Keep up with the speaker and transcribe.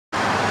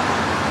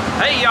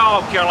Hey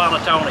y'all, Carolina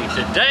Tony.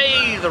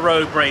 Today the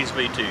road brings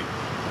me to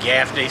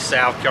Gaffney,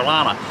 South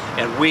Carolina,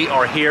 and we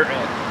are here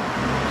at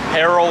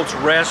Harold's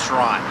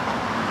Restaurant.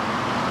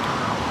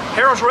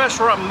 Harold's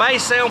Restaurant may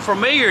sound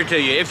familiar to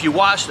you if you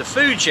watch the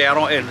Food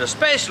Channel, and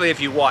especially if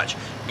you watch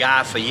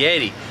Guy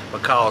Fieri,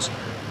 because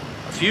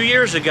a few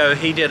years ago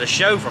he did a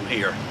show from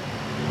here,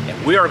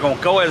 and we are going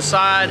to go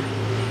inside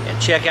and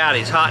check out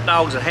his hot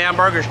dogs and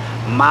hamburgers.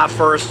 My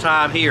first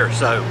time here,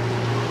 so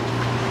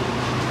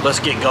let's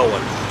get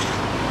going.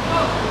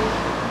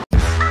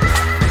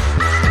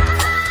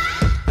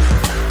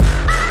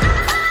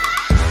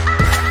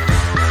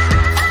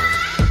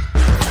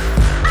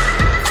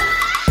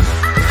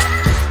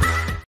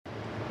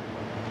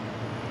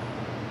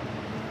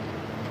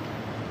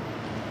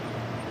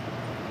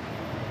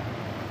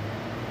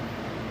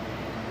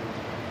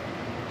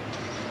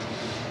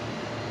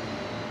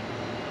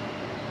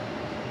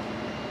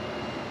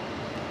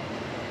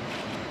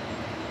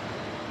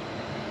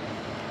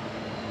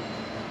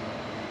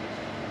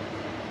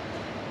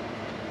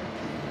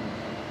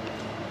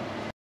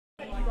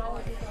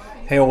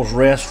 Harold's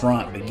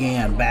Restaurant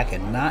began back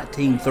in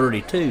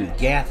 1932,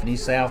 Gaffney,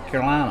 South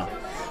Carolina.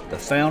 The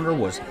founder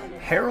was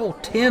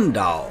Harold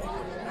Tyndall.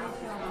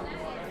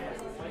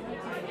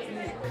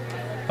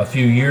 A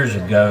few years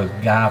ago,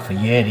 Guy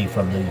Fieri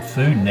from the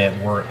Food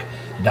Network,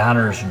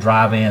 Diners,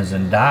 Drive-Ins,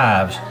 and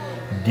Dives,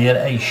 did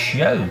a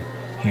show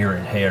here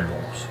at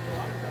Harold's.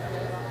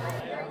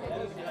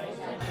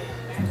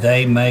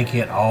 They make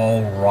it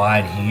all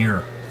right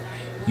here.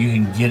 You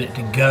can get it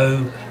to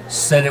go,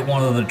 sit at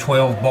one of the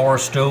 12 bar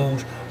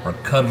stools, or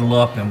cuddle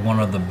up in one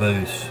of the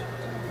booths.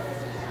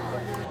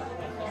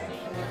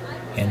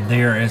 And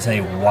there is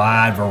a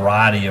wide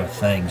variety of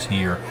things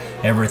here.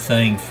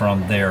 Everything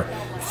from their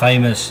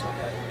famous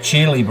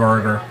chili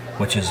burger,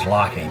 which is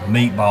like a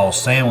meatball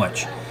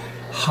sandwich,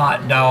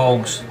 hot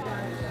dogs.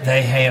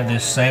 They have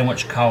this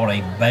sandwich called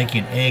a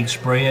bacon egg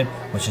spread,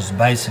 which is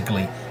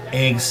basically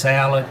egg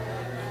salad.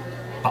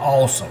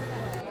 Awesome.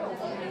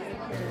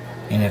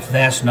 And if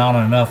that's not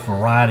enough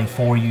variety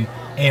for you,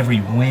 every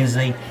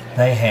Wednesday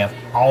they have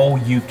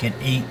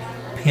all-you-can-eat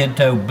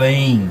pinto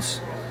beans.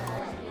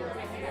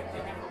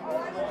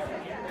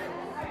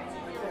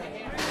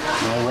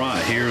 All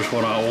right, here's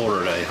what I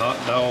ordered: a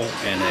hot dog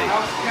and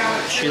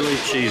a chili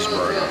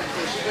cheeseburger.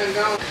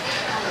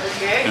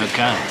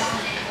 Okay.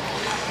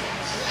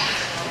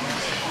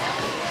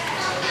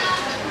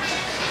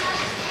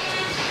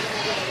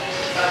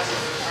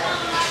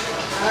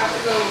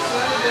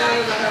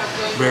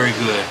 Very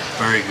good,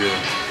 very good.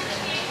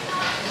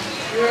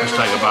 Let's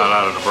take a bite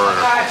out of the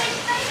burger.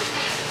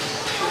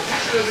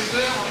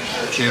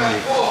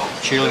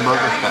 Chili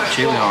burger, it's got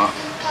chili on it.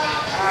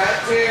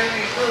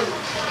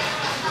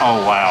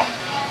 Oh wow.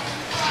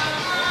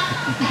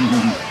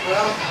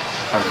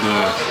 That's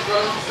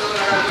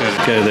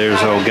good. Okay,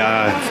 there's old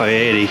Guy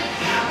Fieri.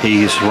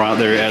 He's right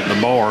there at the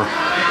bar.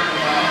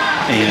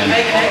 And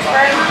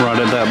right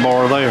at that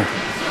bar there.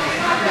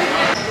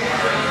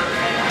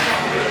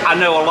 I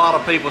know a lot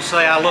of people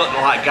say I look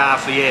like Guy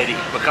Fieri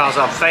because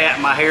I'm fat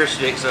and my hair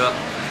sticks up.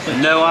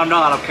 No, I'm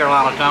not. I'm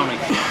Carolina Tony.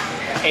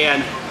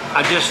 And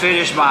I just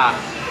finished my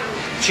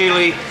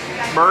chili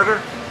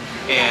burger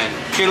and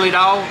chili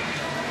dog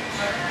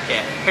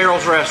at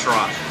Harold's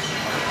Restaurant.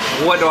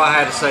 What do I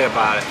have to say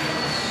about it?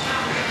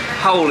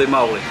 Holy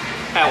moly,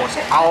 that was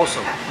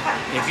awesome.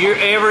 If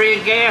you're ever in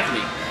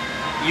Gaffney,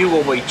 you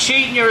will be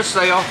cheating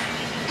yourself,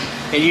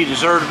 and you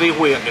deserve to be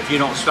whipped if you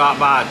don't stop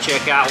by and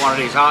check out one of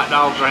these hot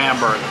dogs or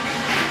hamburgers.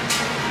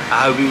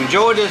 I hope you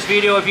enjoyed this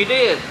video. If you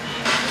did,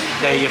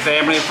 tell your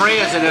family and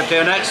friends, and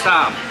until next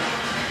time,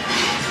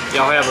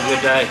 y'all have a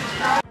good day.